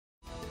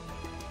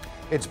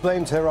It's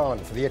blamed Tehran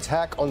for the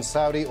attack on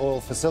Saudi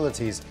oil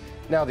facilities.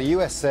 Now the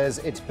US says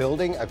it's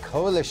building a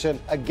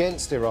coalition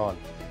against Iran.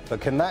 But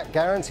can that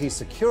guarantee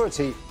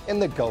security in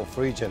the Gulf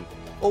region?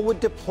 Or would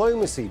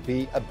diplomacy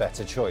be a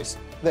better choice?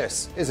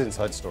 This is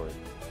Inside Story.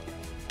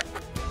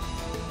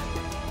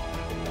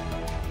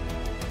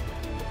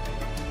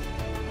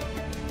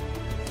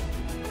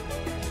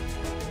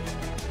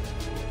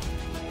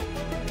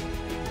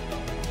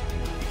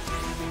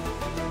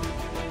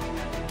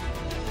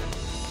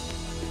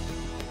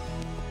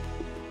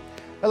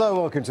 Hello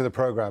and welcome to the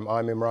programme.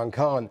 I'm Imran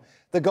Khan.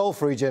 The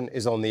Gulf region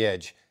is on the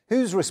edge.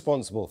 Who's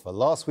responsible for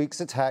last week's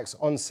attacks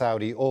on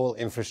Saudi oil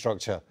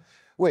infrastructure,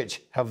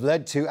 which have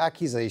led to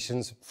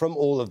accusations from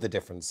all of the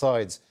different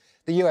sides?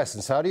 The US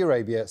and Saudi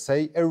Arabia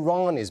say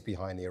Iran is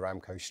behind the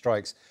Aramco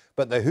strikes,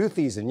 but the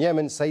Houthis in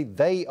Yemen say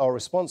they are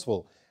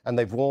responsible, and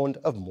they've warned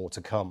of more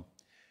to come.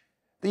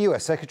 The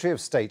US Secretary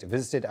of State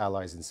visited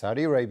allies in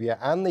Saudi Arabia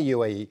and the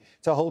UAE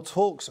to hold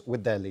talks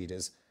with their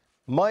leaders.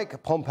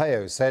 Mike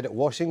Pompeo said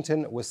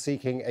Washington was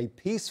seeking a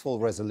peaceful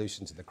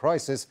resolution to the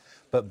crisis,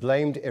 but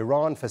blamed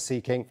Iran for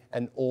seeking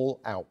an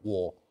all-out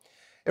war.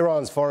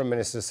 Iran's foreign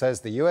minister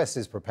says the US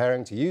is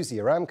preparing to use the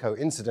Aramco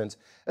incident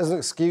as an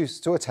excuse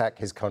to attack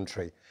his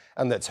country,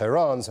 and that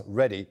Tehran's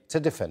ready to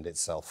defend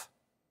itself.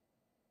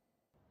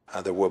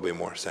 There will be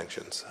more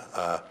sanctions.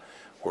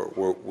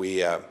 We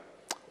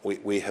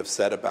have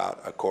set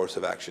about a course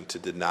of action to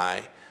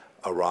deny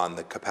Iran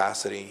the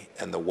capacity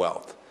and the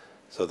wealth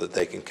so that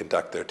they can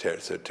conduct their terror,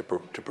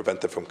 to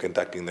prevent them from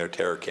conducting their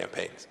terror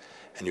campaigns.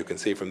 And you can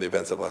see from the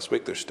events of last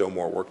week, there's still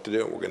more work to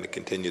do, and we're going to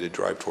continue to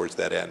drive towards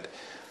that end.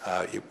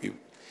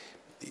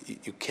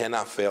 You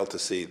cannot fail to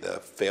see the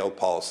failed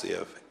policy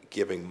of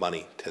giving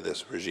money to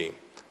this regime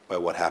by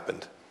what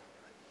happened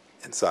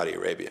in Saudi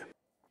Arabia.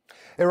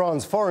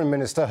 Iran's foreign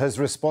minister has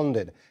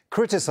responded,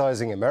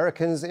 criticizing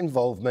Americans'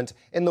 involvement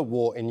in the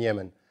war in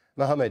Yemen.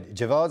 Mohammed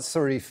Javad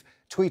Zarif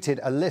tweeted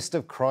a list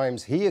of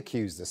crimes he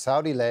accused the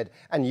Saudi-led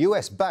and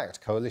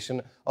US-backed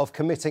coalition of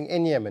committing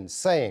in Yemen,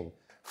 saying,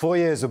 4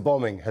 years of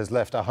bombing has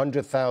left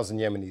 100,000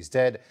 Yemenis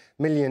dead,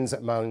 millions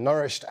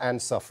malnourished and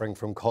suffering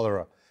from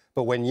cholera.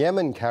 But when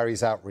Yemen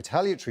carries out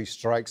retaliatory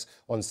strikes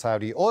on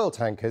Saudi oil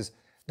tankers,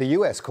 the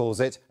US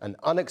calls it an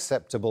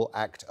unacceptable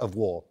act of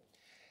war.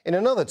 In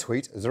another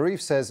tweet,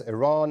 Zarif says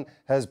Iran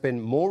has been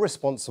more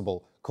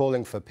responsible,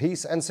 calling for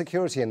peace and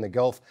security in the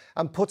Gulf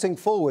and putting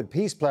forward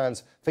peace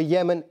plans for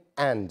Yemen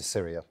and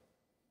Syria.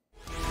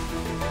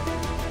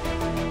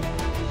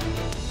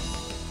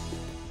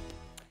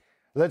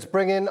 Let's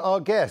bring in our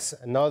guest.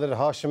 Nader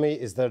Hashemi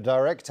is the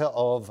director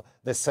of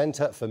the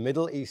Center for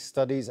Middle East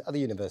Studies at the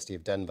University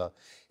of Denver.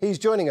 He's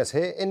joining us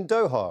here in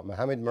Doha.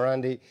 Mohammad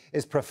Marandi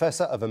is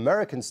Professor of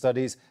American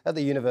Studies at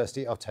the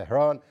University of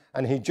Tehran,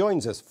 and he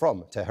joins us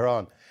from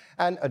Tehran.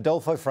 And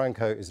Adolfo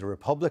Franco is a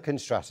Republican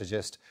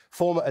strategist,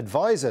 former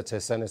advisor to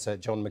Senator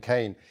John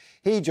McCain.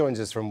 He joins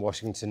us from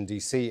Washington,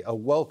 D.C. A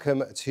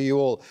welcome to you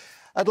all.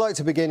 I'd like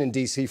to begin in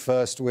D.C.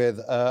 first with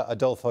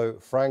Adolfo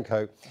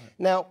Franco.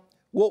 Now,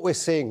 what we're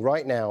seeing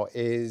right now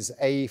is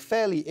a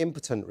fairly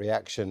impotent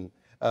reaction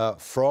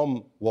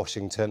from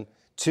Washington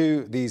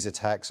to these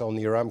attacks on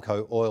the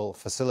Aramco oil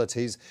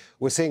facilities.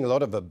 We're seeing a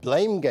lot of a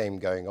blame game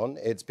going on.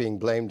 It's being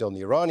blamed on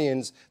the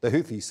Iranians. The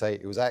Houthis say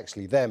it was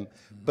actually them,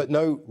 but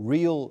no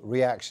real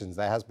reactions.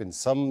 There has been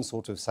some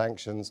sort of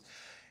sanctions.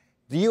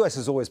 The US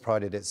has always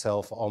prided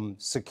itself on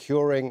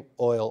securing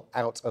oil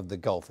out of the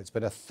Gulf. It's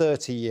been a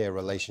 30-year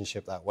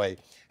relationship that way.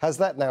 Has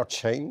that now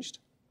changed?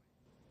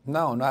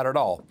 No, not at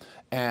all.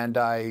 And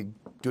I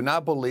do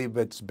not believe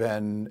it's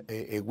been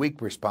a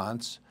weak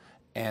response,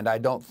 and I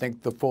don't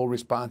think the full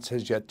response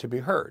has yet to be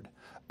heard.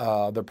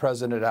 The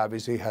president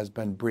obviously has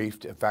been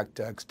briefed, in fact,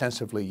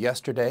 extensively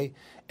yesterday,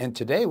 and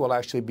today will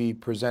actually be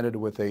presented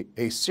with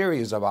a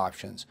series of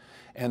options.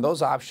 And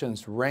those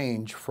options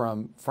range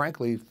from,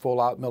 frankly,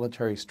 full-out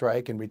military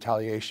strike and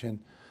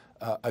retaliation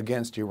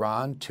against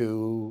Iran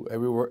to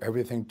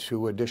everything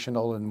to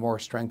additional and more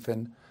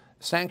strengthened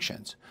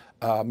sanctions.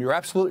 You're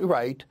absolutely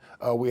right.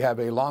 We have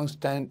a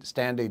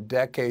long-standing,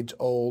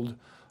 decades-old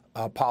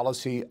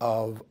policy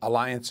of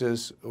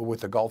alliances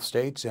with the Gulf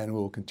states, and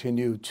we'll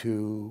continue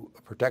to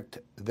protect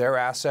their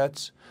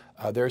assets,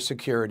 their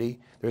security.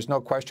 There's no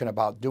question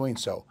about doing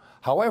so.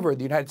 However,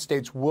 the United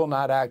States will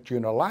not act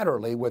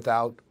unilaterally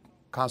without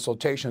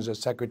consultations that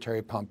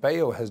Secretary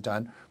Pompeo has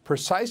done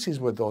precisely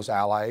with those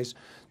allies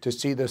to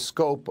see the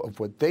scope of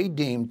what they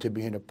deem to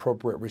be an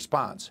appropriate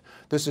response.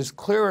 This is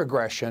clear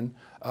aggression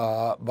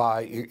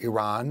by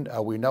Iran.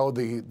 We know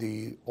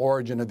the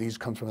origin of these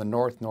comes from the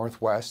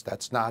northwest.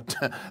 That's not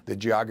the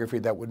geography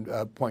that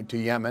would point to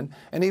Yemen.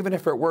 And even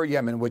if it were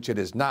Yemen, which it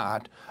is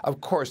not, of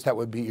course that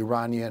would be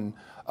Iranian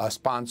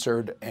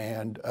sponsored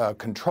and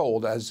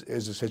controlled, as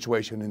is the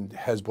situation in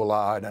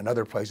Hezbollah and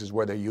other places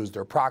where they use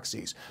their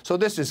proxies. So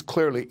this is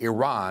clearly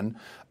Iran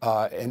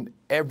in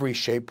every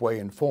shape, way,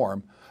 and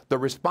form. The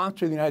response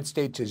to the United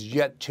States is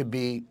yet to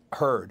be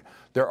heard.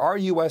 There are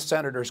U.S.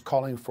 senators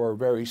calling for a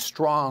very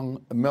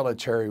strong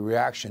military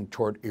reaction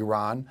toward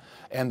Iran,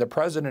 and the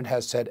president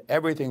has said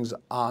everything's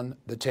on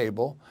the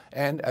table.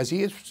 And as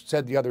he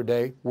said the other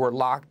day, we're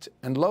locked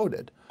and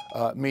loaded,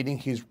 meaning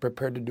he's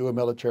prepared to do a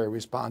military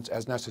response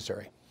as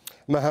necessary.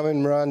 Mohammad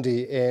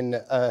Marandi in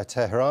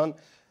Tehran.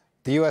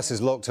 The U.S. is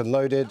locked and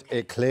loaded.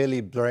 It clearly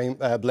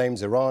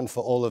blames Iran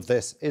for all of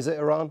this. Is it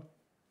Iran?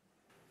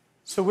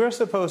 So we're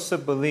supposed to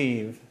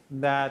believe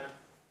that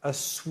a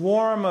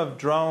swarm of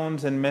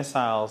drones and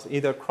missiles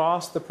either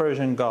crossed the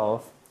Persian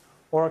Gulf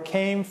or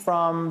came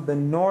from the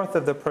north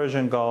of the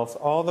Persian Gulf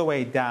all the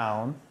way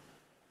down,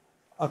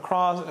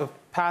 across,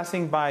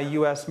 passing by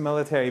U.S.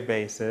 military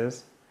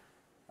bases,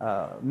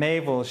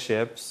 naval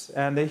ships,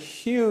 and the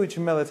huge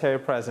military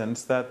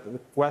presence that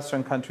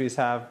Western countries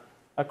have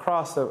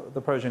across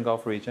the Persian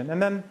Gulf region.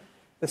 And then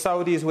the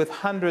Saudis with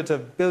hundreds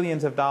of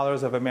billions of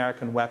dollars of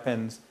American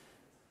weapons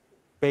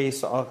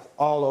based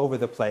all over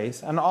the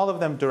place, and all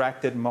of them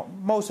directed,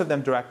 most of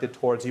them directed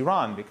towards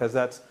Iran, because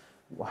that's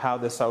how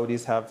the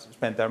Saudis have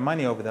spent their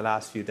money over the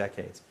last few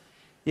decades.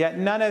 Yet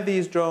none of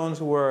these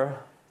drones were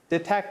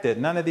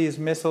detected. None of these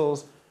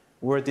missiles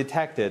were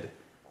detected.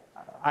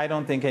 I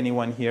don't think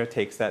anyone here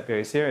takes that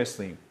very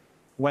seriously.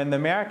 When the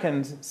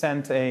Americans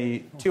sent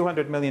a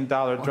 $200 million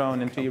drone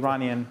into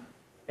Iranian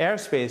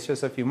airspace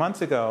just a few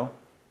months ago,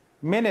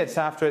 minutes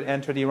after it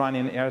entered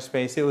Iranian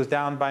airspace, it was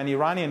downed by an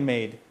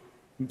Iranian-made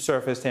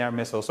surface-to-air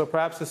missile. So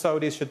perhaps the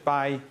Saudis should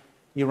buy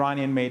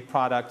Iranian-made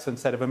products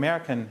instead of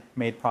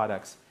American-made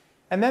products.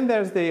 And then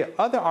there's the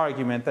other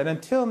argument that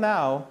until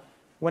now,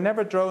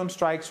 whenever drone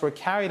strikes were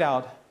carried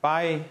out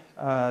by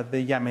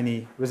the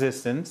Yemeni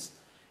resistance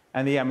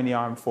and the Yemeni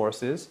armed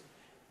forces,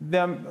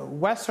 the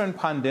Western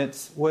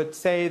pundits would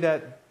say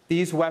that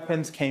these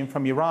weapons came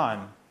from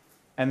Iran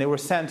and they were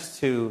sent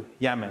to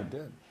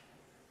Yemen.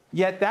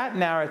 Yet that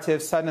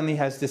narrative suddenly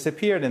has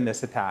disappeared in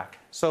this attack.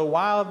 So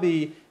while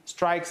the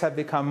strikes have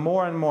become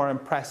more and more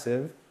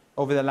impressive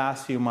over the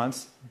last few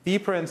months,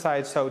 deeper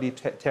inside Saudi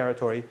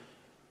territory,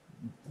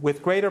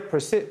 with greater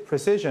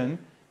precision,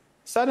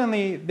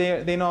 suddenly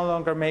they no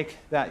longer make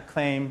that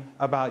claim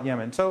about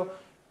Yemen. So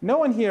no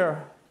one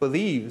here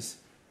believes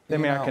the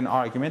American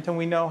argument, and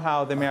we know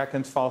how the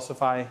Americans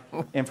falsify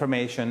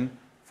information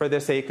for the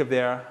sake of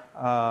their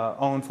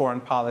own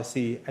foreign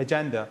policy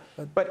agenda.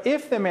 But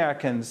if the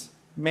Americans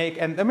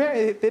make, and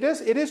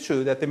it is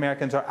true that the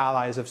Americans are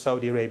allies of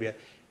Saudi Arabia.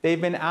 They've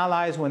been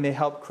allies when they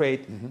helped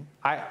create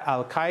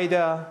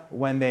Al-Qaeda,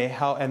 when they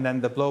helped, and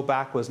then the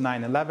blowback was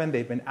 9/11.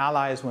 They've been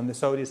allies when the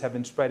Saudis have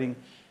been spreading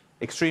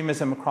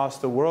extremism across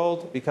the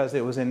world because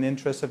it was in the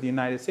interest of the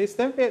United States.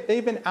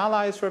 They've been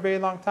allies for a very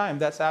long time.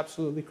 That's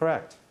absolutely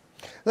correct.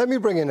 Let me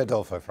bring in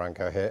Adolfo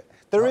Franco here.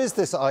 There is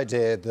this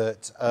idea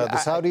that the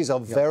Saudis are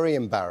very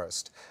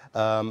embarrassed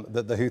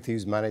that the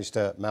Houthis managed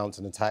to mount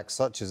an attack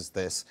such as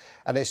this,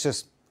 and it's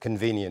just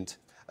convenient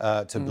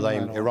to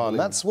blame Iran.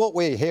 That's what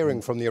we're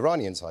hearing from the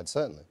Iranian side,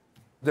 certainly.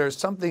 There's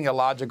something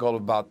illogical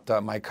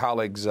about my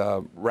colleague's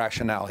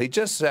rationale. He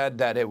just said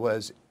that it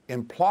was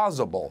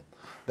implausible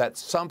that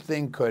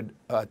something could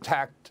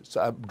attack,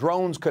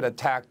 drones could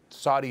attack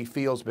Saudi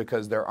fields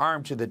because they're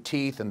armed to the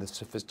teeth and the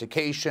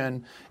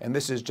sophistication, and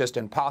this is just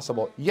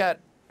impossible. Yet,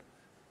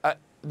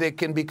 they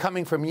can be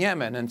coming from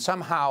Yemen, and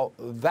somehow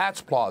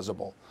that's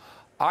plausible.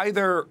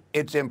 Either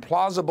it's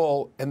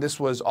implausible, and this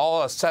was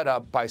all a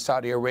setup by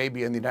Saudi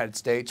Arabia and the United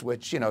States,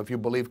 which, you know, if you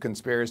believe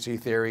conspiracy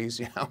theories,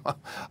 you know,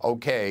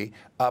 okay.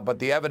 But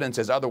the evidence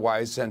is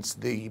otherwise, since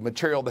the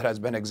material that has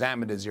been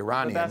examined is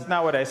Iranian. But that's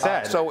not what I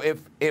said. So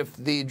if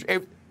the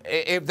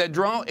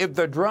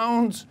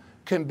drones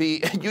can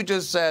be, you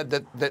just said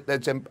that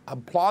it's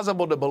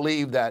implausible to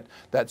believe that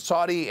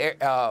Saudi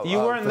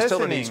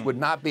facilities would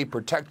not be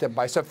protected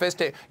by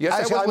sophisticated. Yes,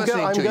 actually, I was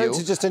listening I'm to going you.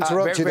 to just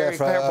interrupt you there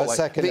for a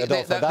second,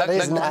 Adolfo. That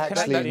isn't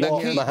actually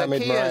what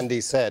Mohammad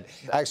Marandi said.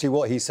 Actually,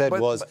 what he said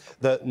was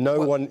that no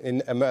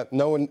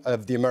one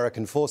of the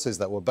American forces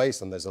that were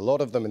based, and there's a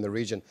lot of them in the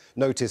region,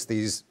 noticed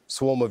these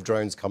swarm of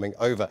drones coming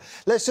over.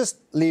 Let's just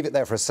leave it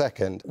there for a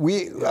second.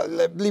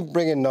 Let me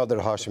bring in Nader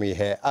Hashemi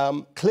here.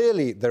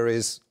 Clearly, there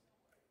is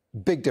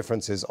big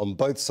differences on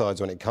both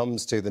sides when it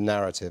comes to the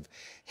narrative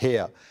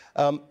here.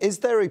 Is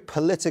there a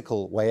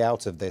political way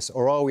out of this,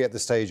 or are we at the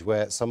stage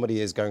where somebody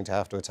is going to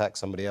have to attack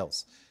somebody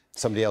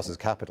else's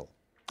capital?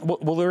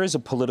 Well, there is a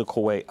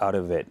political way out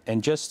of it,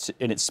 and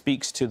it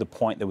speaks to the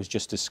point that was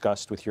just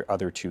discussed with your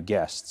other two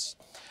guests.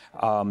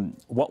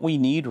 What we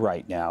need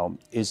right now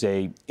is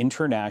an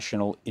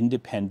international,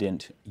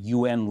 independent,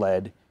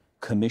 UN-led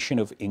commission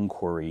of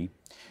inquiry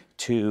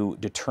to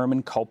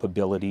determine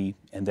culpability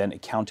and then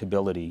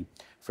accountability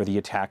for the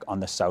attack on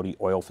the Saudi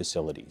oil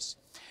facilities.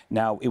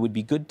 Now, it would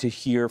be good to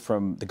hear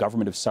from the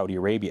government of Saudi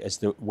Arabia as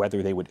to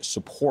whether they would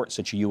support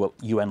such a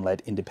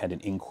UN-led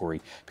independent inquiry,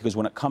 because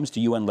when it comes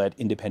to UN-led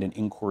independent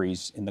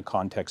inquiries in the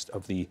context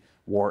of the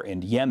war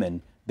in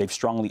Yemen, They've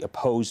strongly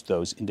opposed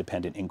those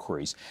independent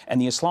inquiries.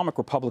 And the Islamic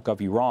Republic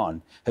of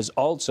Iran has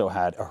also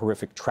had a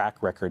horrific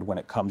track record when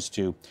it comes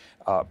to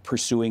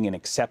pursuing and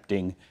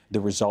accepting the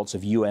results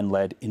of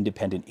UN-led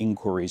independent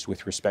inquiries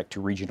with respect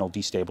to regional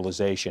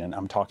destabilization. And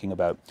I'm talking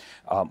about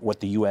what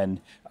the UN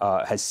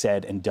has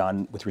said and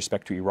done with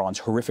respect to Iran's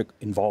horrific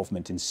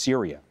involvement in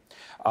Syria.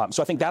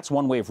 So I think that's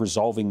one way of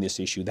resolving this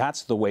issue.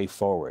 That's the way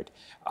forward.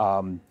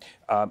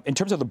 In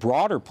terms of the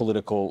broader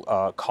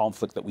political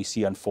conflict that we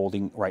see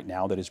unfolding right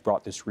now that has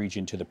brought this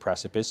region to the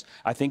precipice,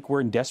 I think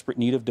we're in desperate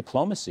need of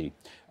diplomacy.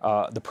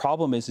 The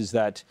problem is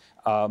that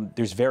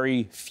there's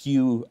very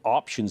few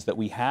options that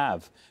we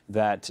have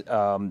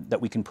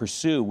that we can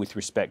pursue with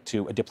respect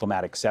to a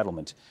diplomatic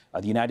settlement.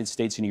 The United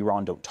States and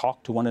Iran don't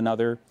talk to one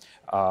another.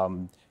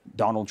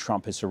 Donald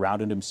Trump has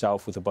surrounded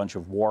himself with a bunch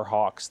of war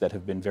hawks that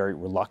have been very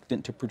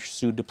reluctant to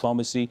pursue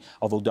diplomacy,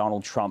 although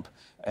Donald Trump,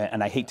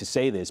 and I hate to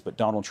say this, but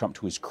Donald Trump,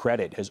 to his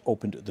credit, has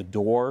opened the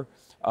door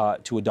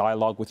to a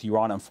dialogue with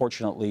Iran.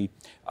 Unfortunately,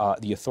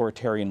 the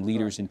authoritarian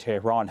leaders in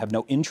Tehran have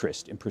no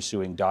interest in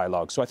pursuing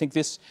dialogue. So I think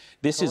this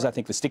is, I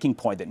think, the sticking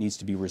point that needs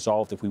to be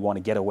resolved if we want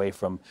to get away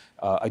from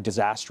a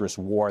disastrous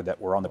war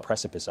that we're on the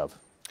precipice of.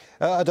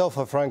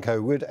 Adolfo,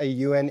 Franco, would a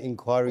UN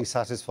inquiry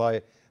satisfy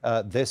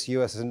this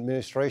U.S.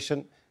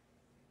 administration?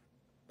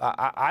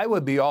 I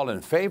would be all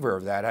in favor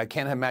of that. I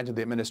can't imagine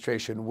the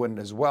administration wouldn't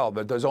as well,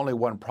 but there's only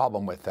one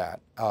problem with that.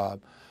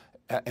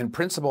 In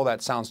principle,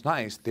 that sounds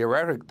nice.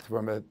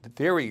 From a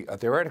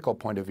theoretical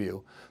point of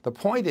view, the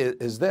point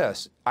is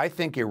this. I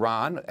think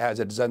Iran, as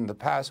it's done in the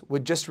past,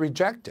 would just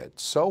reject it.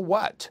 So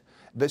what?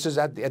 This is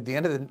at the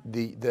end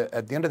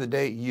of the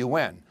day,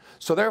 UN.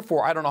 So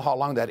therefore, I don't know how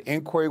long that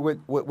inquiry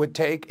would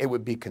take. It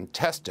would be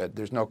contested.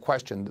 There's no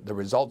question the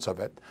results of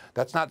it.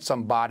 That's not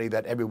some body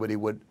that everybody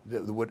would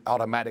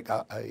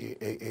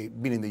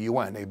meaning the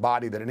UN, a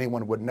body that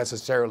anyone would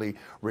necessarily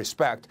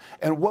respect.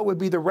 And what would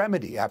be the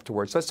remedy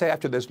afterwards? Let's say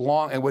after this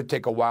long, it would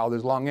take a while,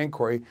 this long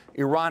inquiry,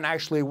 Iran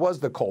actually was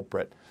the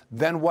culprit.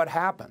 Then what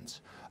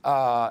happens?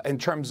 In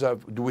terms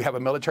of, do we have a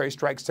military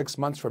strike 6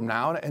 months from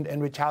now in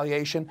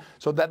retaliation?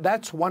 So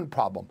that's one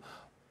problem.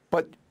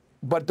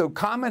 But the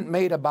comment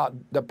made about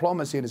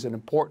diplomacy is an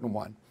important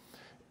one.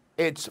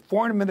 It's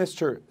Foreign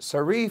Minister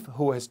Zarif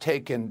who has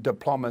taken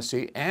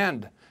diplomacy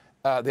and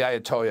the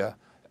Ayatollah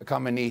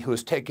Khamenei who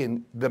has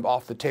taken them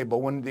off the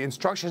table when the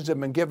instructions have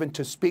been given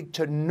to speak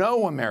to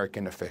no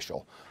American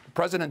official.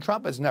 President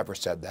Trump has never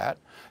said that.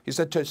 He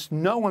said to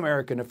no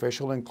American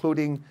official,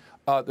 including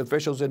the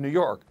officials in New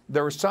York.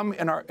 There were some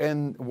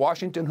in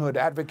Washington who had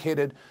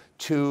advocated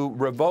to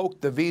revoke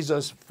the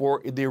visas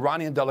for the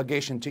Iranian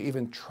delegation to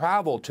even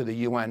travel to the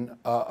UN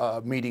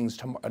meetings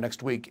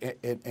next week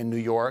in New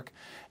York.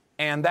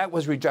 And that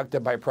was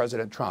rejected by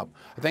President Trump.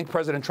 I think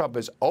President Trump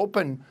is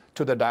open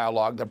to the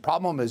dialogue. The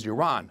problem is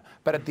Iran.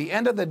 But at the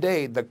end of the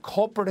day, the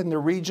culprit in the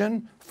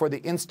region for the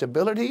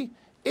instability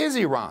is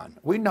Iran.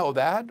 We know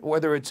that,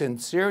 whether it's in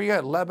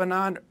Syria,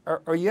 Lebanon,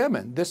 or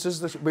Yemen. This is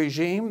the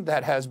regime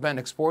that has been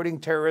exporting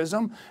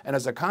terrorism, and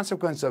as a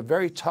consequence of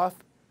very tough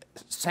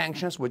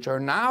sanctions, which are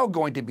now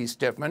going to be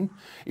stiffened,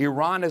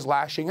 Iran is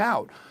lashing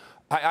out.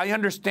 I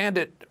understand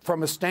it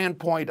from a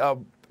standpoint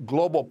of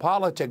global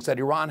politics that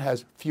Iran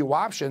has few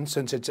options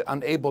since it's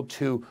unable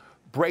to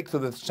break through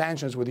the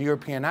sanctions with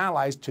European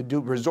allies to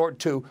resort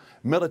to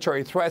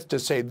military threats to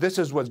say this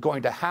is what's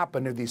going to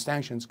happen if these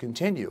sanctions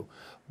continue.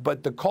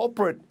 But the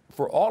culprit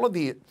for all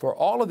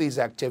of these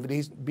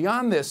activities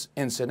beyond this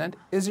incident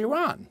is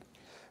Iran.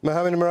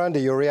 Mohammad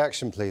Marandi, your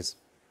reaction, please.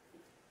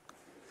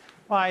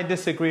 Well, I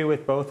disagree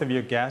with both of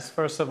your guests.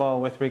 First of all,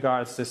 with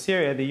regards to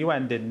Syria, the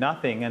UN did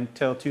nothing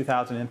until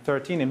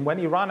 2013. And when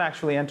Iran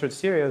actually entered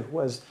Syria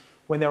was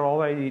when there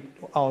were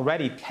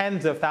already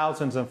tens of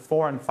thousands of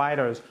foreign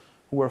fighters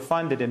who were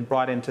funded and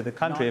brought into the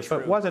country. If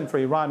it wasn't for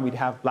Iran, we'd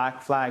have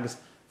black flags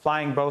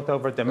flying both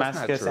over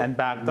Damascus and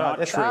Baghdad.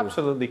 It's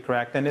absolutely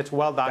correct, and it's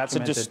well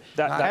documented.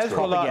 That's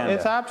propaganda.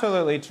 It's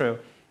absolutely true.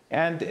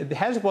 And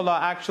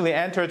Hezbollah actually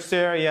entered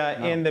Syria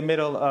in the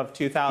middle of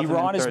 2013.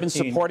 Iran has been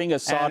supporting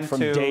Assad from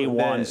day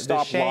one.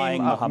 Stop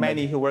lying, Mohammed.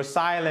 Many who were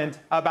silent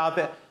about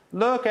the...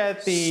 Look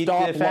at the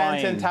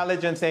Defense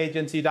Intelligence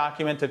Agency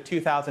document of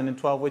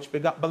 2012, which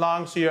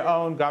belongs to your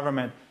own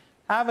government.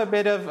 Have a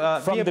bit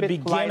of from the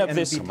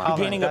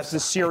beginning of the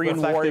Syrian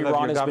war,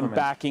 Iran has been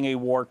backing a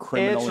war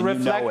criminal. It's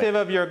reflective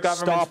of your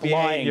government's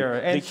behavior.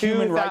 The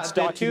human rights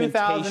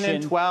documentation, the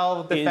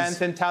 2012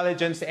 Defense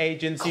Intelligence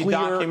Agency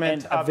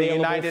document of the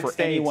United States.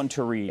 Anyone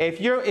to read.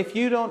 If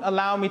you don't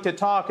allow me to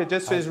talk, it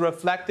just is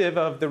reflective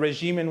of the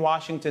regime in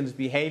Washington's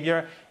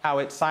behavior, how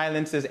it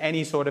silences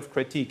any sort of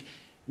critique.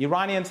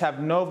 Iranians have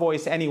no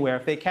voice anywhere.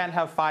 If they can't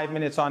have 5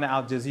 minutes on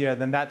Al Jazeera,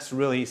 then that's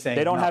really saying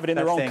they don't have it in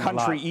their own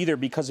country either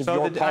because of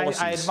your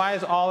policies. I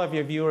advise all of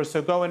your viewers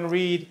to go and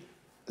read.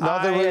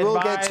 No, we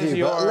will get to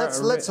you, but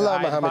let's allow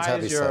Mohammed to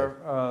have his say.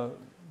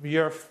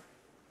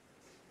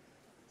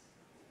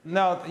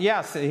 No,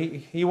 yes,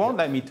 he won't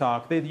let me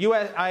talk.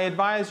 I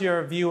advise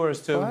your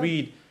viewers to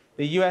read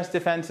the U.S.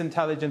 Defense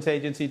Intelligence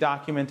Agency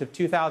document of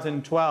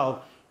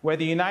 2012, where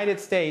the United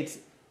States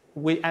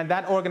and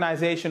that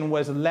organization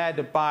was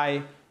led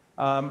by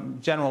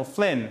General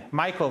Flynn,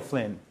 Michael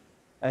Flynn.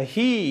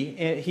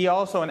 He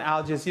also in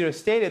Al Jazeera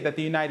stated that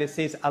the United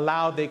States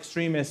allowed the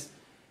extremists,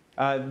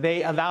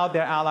 they allowed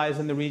their allies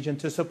in the region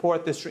to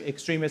support the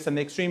extremists, and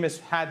the extremists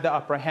had the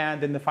upper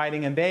hand in the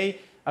fighting. And they,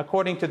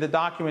 according to the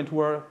document,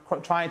 were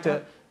trying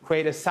to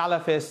create a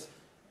Salafist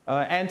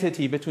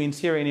entity between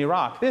Syria and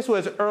Iraq. This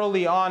was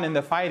early on in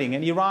the fighting,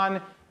 and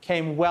Iran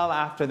came well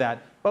after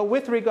that. But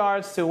with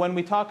regards to when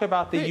we talk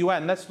about the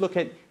UN, let's look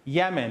at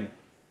Yemen.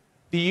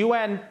 The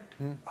UN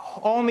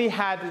only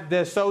had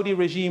the Saudi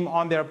regime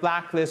on their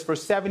blacklist for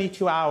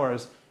 72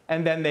 hours,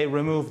 and then they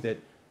removed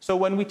it. So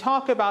when we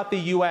talk about the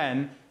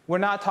UN, we're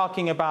not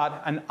talking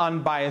about an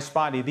unbiased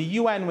body. The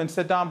UN, when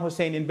Saddam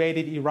Hussein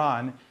invaded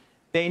Iran,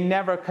 they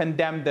never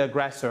condemned the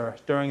aggressor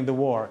during the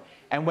war.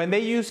 And when they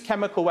used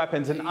chemical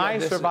weapons, and I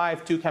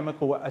survived 2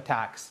 chemical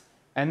attacks,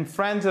 and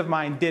friends of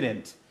mine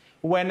didn't.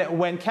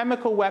 When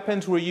chemical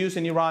weapons were used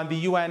in Iran, the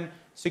UN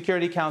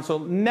Security Council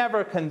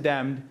never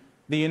condemned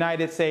the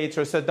United States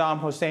or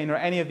Saddam Hussein or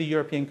any of the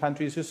European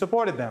countries who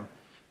supported them.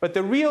 But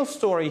the real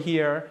story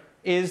here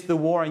is the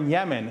war in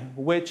Yemen,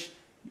 which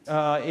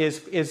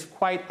is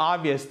quite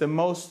obvious, the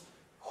most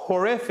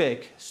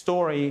horrific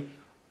story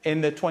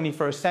in the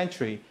 21st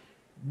century.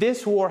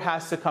 This war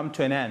has to come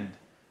to an end.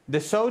 The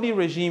Saudi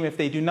regime, if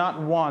they do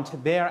not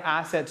want their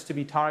assets to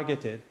be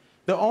targeted,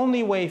 the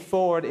only way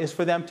forward is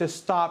for them to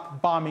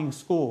stop bombing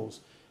schools,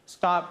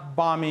 stop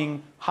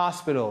bombing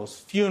hospitals,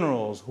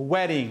 funerals,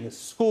 weddings,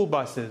 school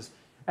buses,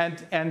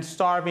 and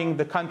starving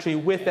the country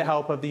with the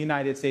help of the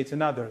United States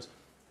and others.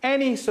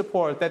 Any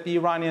support that the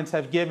Iranians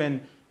have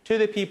given to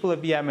the people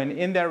of Yemen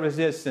in their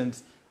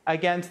resistance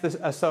against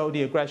the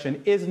Saudi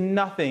aggression is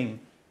nothing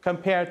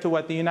compared to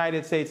what the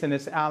United States and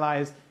its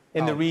allies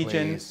in the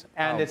region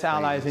and its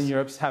allies in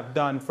Europe have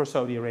done for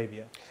Saudi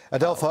Arabia.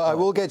 Adolfo, I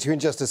will get you in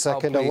just a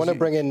second. I want to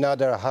bring in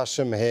Nader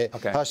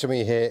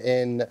Hashemi here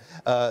in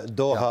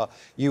Doha. Yeah.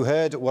 You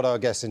heard what our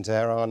guest in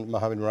Tehran,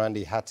 Mohammad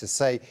Marandi, had to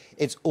say.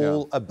 It's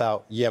all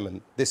about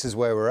Yemen. This is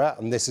where we're at,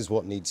 and this is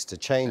what needs to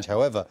change.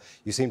 However,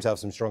 you seem to have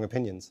some strong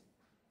opinions.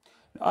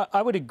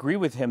 I would agree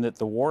with him that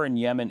the war in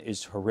Yemen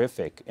is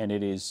horrific, and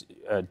it has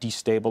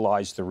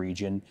destabilized the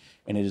region,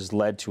 and it has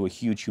led to a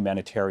huge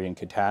humanitarian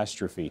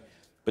catastrophe.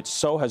 But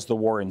so has the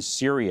war in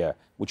Syria,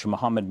 which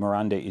Mohammad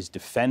Marandi is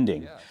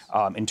defending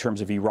in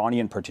terms of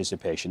Iranian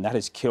participation. That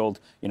has killed,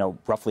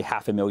 roughly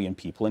 500,000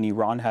 people, and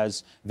Iran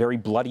has very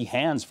bloody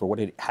hands for what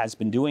it has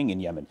been doing in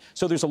Yemen.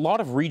 So there's a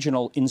lot of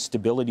regional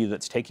instability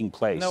that's taking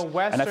place. No,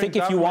 and I think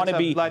if you want to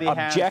be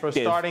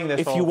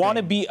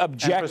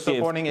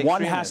objective,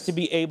 one has to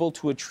be able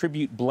to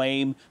attribute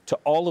blame to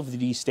all of the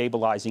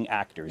destabilizing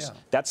actors. Yeah.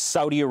 That's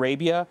Saudi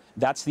Arabia,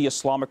 that's the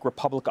Islamic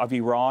Republic of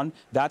Iran,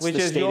 that's the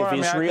State of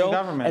Israel,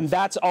 and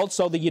that's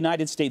also the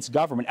United States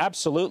government.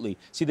 Absolutely.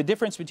 See, the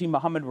difference between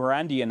Mohammad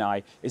Marandi and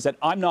I is that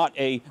I'm not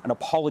an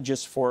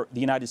apologist for the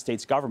United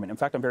States government. In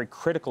fact, I'm very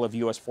critical of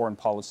U.S. foreign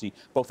policy,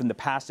 both in the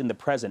past and the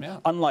present,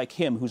 unlike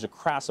him, who's a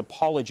crass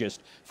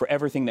apologist for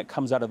everything that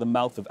comes out of the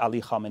mouth of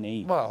Ali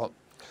Khamenei. Well,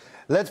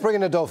 let's bring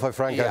in Adolfo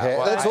Franco here.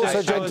 Well, let's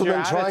also,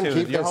 gentlemen, try and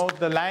keep this...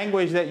 The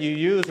language that you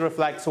use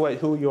reflects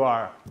who you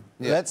are.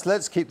 Yeah.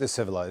 Let's keep this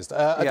civilized.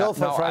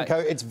 Adolfo Franco,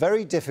 it's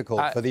very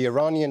difficult for the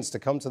Iranians to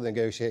come to the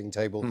negotiating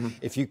table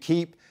if you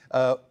keep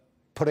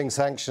putting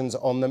sanctions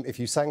on them. If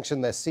you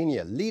sanction their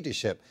senior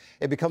leadership,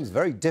 it becomes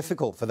very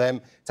difficult for them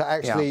to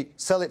actually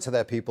sell it to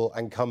their people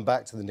and come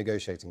back to the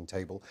negotiating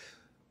table.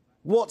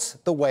 What's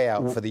the way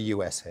out for the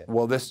US here?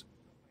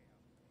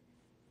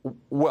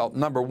 Well,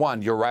 number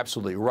one, you're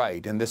absolutely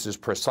right, and this is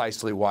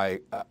precisely why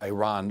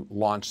Iran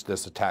launched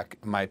this attack,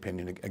 in my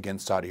opinion,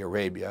 against Saudi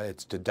Arabia.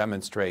 It's to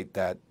demonstrate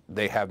that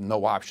they have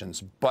no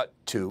options but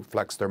to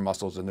flex their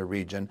muscles in the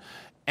region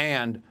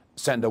and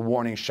send a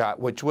warning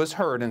shot, which was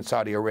heard in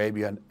Saudi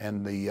Arabia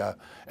and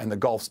the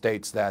Gulf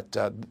states,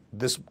 that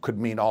this could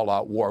mean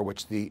all-out war,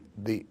 which the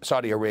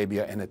Saudi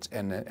Arabia and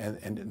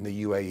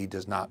the UAE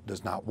does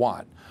not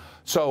want.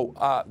 So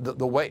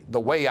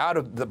the way out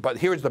of but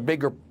here's the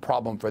bigger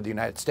problem for the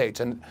United States,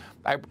 and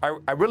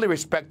I really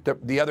respect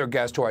the other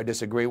guest who I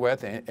disagree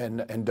with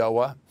in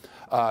Doha,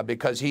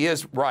 because he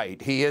is right.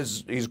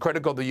 He's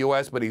critical of the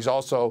U.S., but he's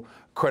also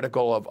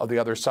critical of the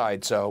other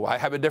side. So I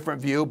have a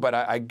different view, but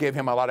I give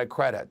him a lot of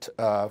credit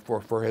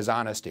for his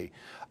honesty.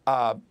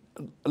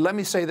 Let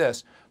me say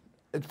this.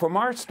 From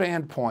our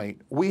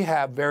standpoint, we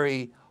have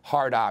very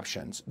hard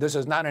options. This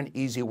is not an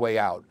easy way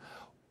out.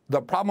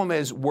 The problem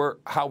is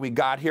how we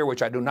got here,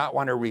 which I do not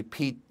want to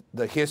repeat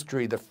the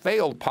history, the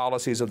failed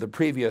policies of the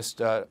previous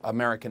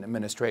American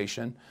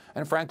administration,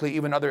 and frankly,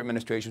 even other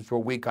administrations were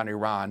weak on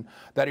Iran.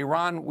 That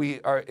Iran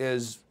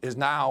is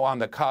now on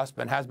the cusp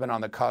and has been on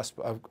the cusp,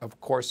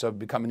 of course, of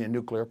becoming a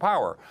nuclear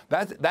power.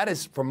 That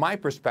is, from my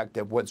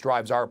perspective, what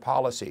drives our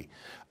policy.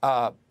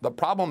 The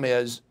problem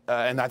is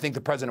and I think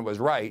the president was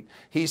right,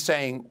 he's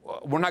saying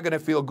we're not going to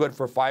feel good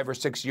for 5 or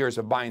 6 years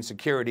of buying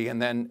security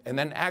and then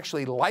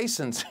actually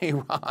license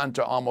Iran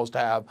to almost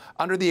have,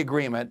 under the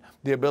agreement,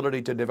 the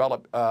ability to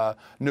develop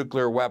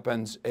nuclear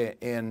weapons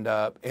in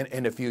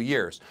a few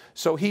years.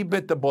 So he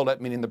bit the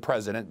bullet, meaning the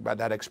president. By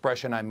that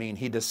expression, I mean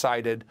he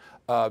decided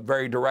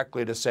very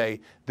directly to say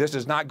this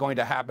is not going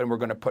to happen. We're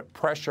going to put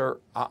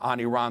pressure on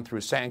Iran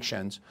through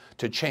sanctions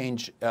to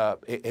change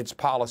its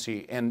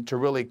policy and to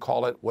really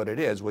call it what it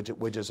is,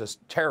 which is a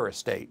terrorist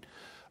state.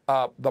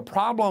 The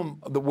problem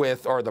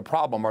with, or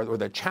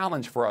the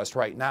challenge for us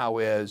right now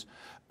is,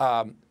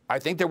 I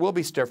think there will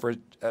be stiffer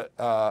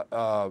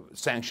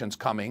sanctions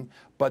coming,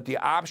 but the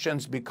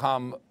options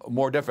become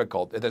more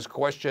difficult. There's a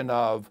question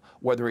of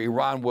whether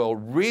Iran will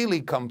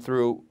really come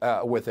through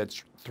with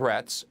its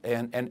threats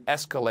and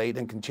escalate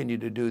and continue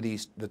to do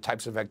the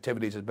types of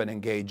activities it's been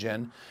engaged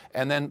in,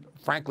 and then,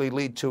 frankly,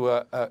 lead to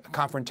a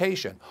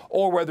confrontation,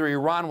 or whether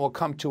Iran will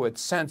come to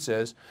its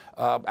senses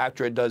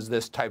after it does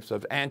this types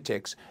of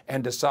antics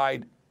and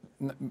decide,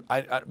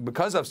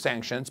 because of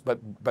sanctions, but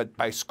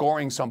by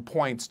scoring some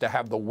points, to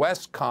have the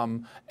West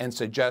come and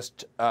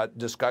suggest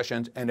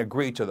discussions and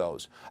agree to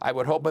those. I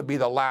would hope it'd be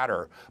the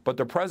latter. But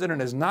the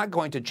president is not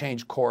going to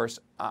change course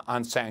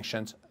on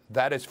sanctions.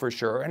 That is for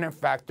sure. And in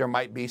fact, there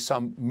might be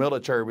some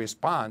military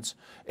response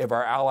if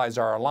our allies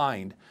are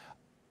aligned.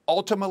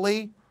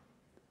 Ultimately,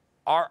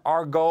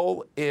 our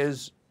goal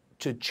is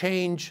to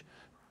change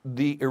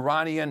the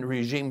Iranian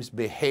regime's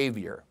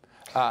behavior.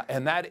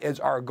 And that is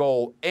our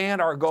goal.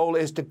 And our goal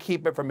is to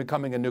keep it from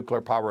becoming a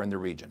nuclear power in the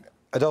region.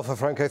 Adolfo,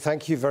 Franco,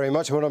 thank you very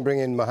much. I want to bring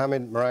in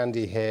Mohammad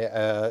Marandi here.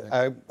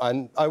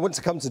 I want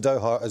to come to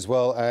Doha as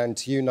well, and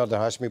to you, Nader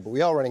Hashemi, but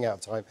we are running out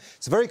of time.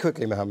 So very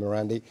quickly, Mohammad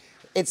Marandi,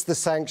 it's the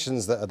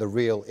sanctions that are the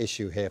real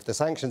issue here. If the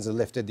sanctions are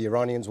lifted, the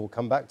Iranians will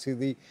come back to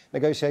the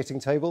negotiating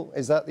table.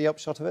 Is that the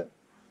upshot of it?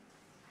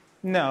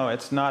 No,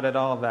 it's not at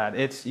all that.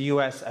 It's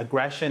U.S.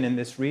 aggression in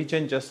this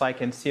region, just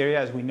like in Syria.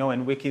 As we know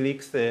in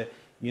WikiLeaks, the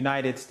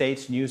United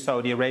States knew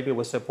Saudi Arabia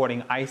was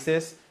supporting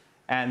ISIS,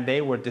 and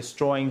they were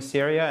destroying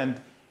Syria, and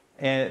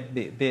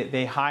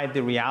they hide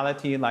the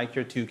reality like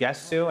your two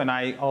guests do. And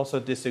I also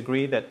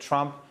disagree that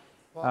Trump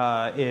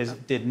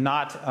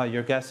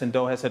your guest in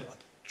Doha said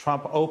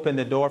Trump opened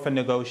the door for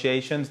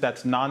negotiations.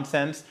 That's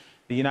nonsense.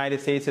 The United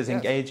States is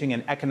engaging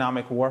in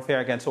economic warfare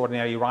against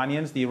ordinary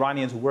Iranians. The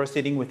Iranians were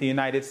sitting with the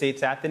United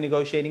States at the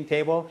negotiating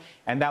table,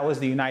 and that was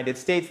the United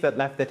States that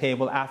left the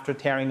table after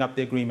tearing up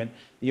the agreement.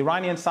 The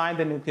Iranians signed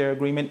the nuclear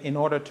agreement in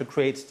order to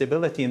create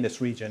stability in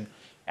this region,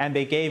 and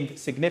they gave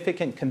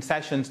significant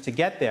concessions to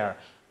get there.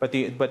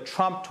 But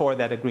Trump tore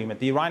that agreement.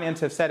 The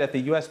Iranians have said if the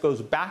U.S.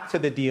 goes back to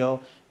the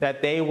deal,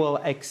 that they will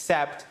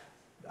accept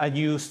a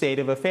new state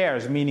of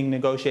affairs, meaning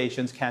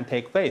negotiations can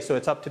take place. So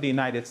it's up to the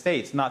United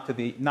States, not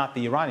the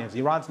Iranians.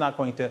 Iran's not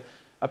going to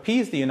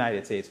appease the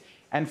United States.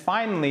 And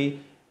finally,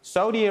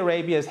 Saudi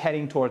Arabia is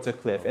heading towards a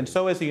cliff, and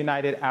so is the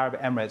United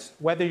Arab Emirates.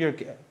 Whether your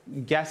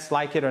guests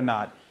like it or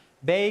not,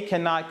 they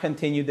cannot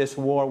continue this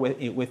war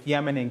with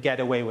Yemen and get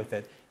away with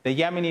it. The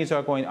Yemenis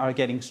are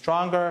getting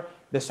stronger.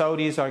 The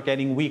Saudis are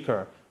getting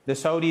weaker. The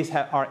Saudis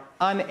are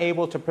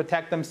unable to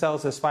protect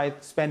themselves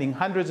despite spending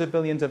hundreds of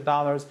billions of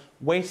dollars,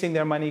 wasting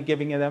their money,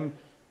 giving them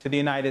to the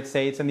United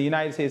States. And the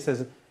United States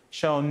has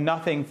shown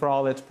nothing for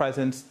all its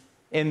presence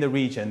in the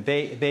region.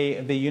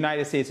 The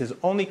United States is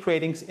only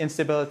creating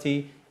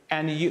instability.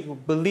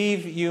 And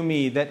believe you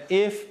me that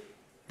if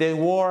the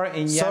war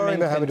in Yemen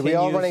Mohammed, we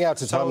are running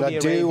out of time. I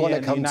do want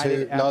to come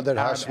to Nader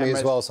Hashemi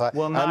as well, so I'm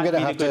going to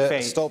have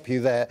to stop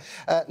you there.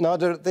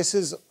 Nader, this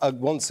is,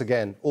 once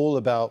again, all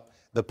about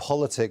the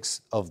politics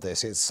of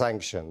this. It's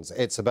sanctions.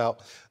 It's about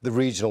the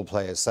regional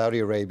players, Saudi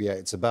Arabia.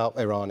 It's about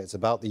Iran. It's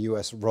about the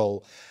US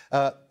role.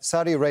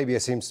 Saudi Arabia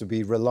seems to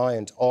be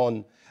reliant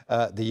on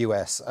the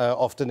US.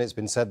 Often it's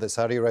been said that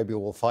Saudi Arabia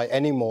will fight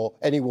any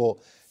war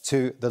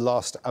to the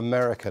last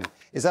American.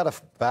 Is that a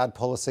bad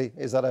policy?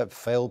 Is that a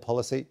failed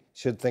policy?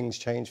 Should things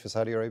change for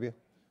Saudi Arabia?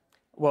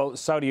 Well,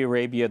 Saudi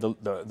Arabia,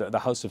 the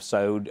House of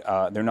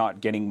Saud, they're not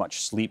getting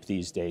much sleep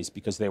these days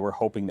because they were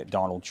hoping that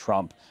Donald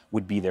Trump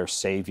would be their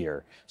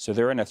savior. So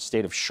they're in a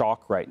state of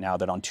shock right now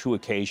that on 2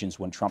 occasions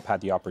when Trump had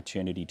the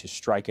opportunity to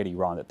strike at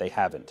Iran that they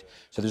haven't.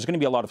 So there's going to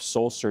be a lot of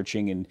soul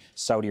searching in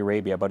Saudi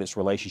Arabia about its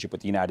relationship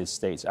with the United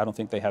States. I don't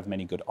think they have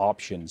many good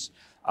options.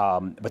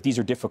 But these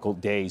are difficult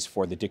days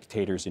for the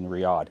dictators in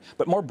Riyadh.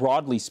 But more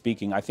broadly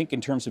speaking, I think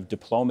in terms of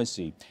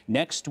diplomacy,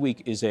 next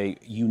week is a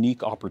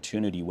unique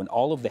opportunity when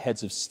all of the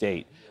heads of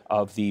state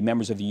of the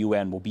members of the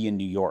UN will be in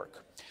New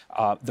York.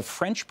 The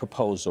French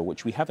proposal,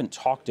 which we haven't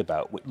talked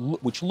about,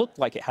 which looked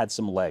like it had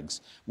some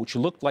legs, which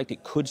looked like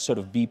it could sort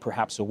of be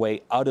perhaps a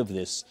way out of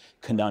this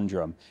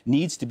conundrum,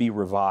 needs to be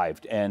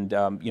revived. And,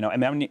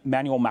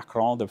 Emmanuel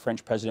Macron, the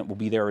French president, will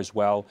be there as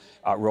well.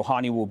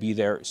 Rouhani will be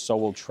there. So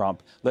will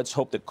Trump. Let's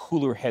hope that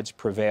cooler heads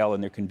prevail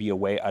and there can be a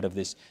way out of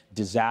this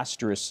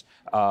disastrous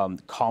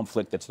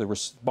conflict that's the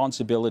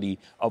responsibility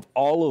of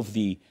all of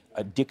the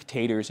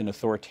dictators and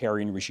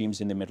authoritarian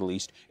regimes in the Middle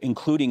East,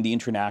 including the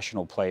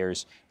international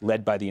players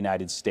led by the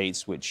United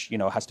States, which,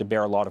 has to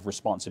bear a lot of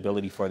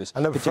responsibility for this,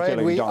 and I'm afraid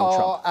particularly we Donald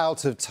Trump. are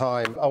out of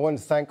time. I want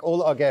to thank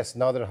all our guests,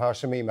 Nader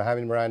Hashemi,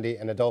 Mohammad Marandi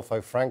and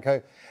Adolfo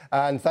Franco.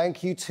 And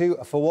thank you too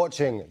for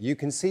watching. You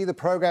can see the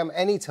programme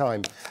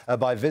anytime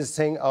by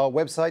visiting our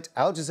website,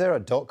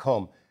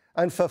 aljazeera.com.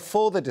 And for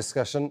further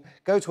discussion,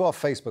 go to our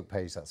Facebook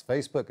page. That's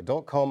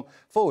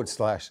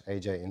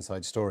facebook.com/AJ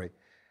Inside Story.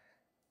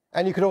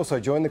 And you can also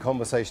join the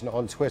conversation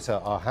on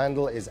Twitter. Our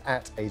handle is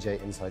 @AJ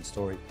Inside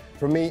Story.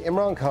 From me,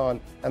 Imran Khan,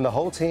 and the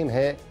whole team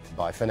here,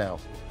 bye for now.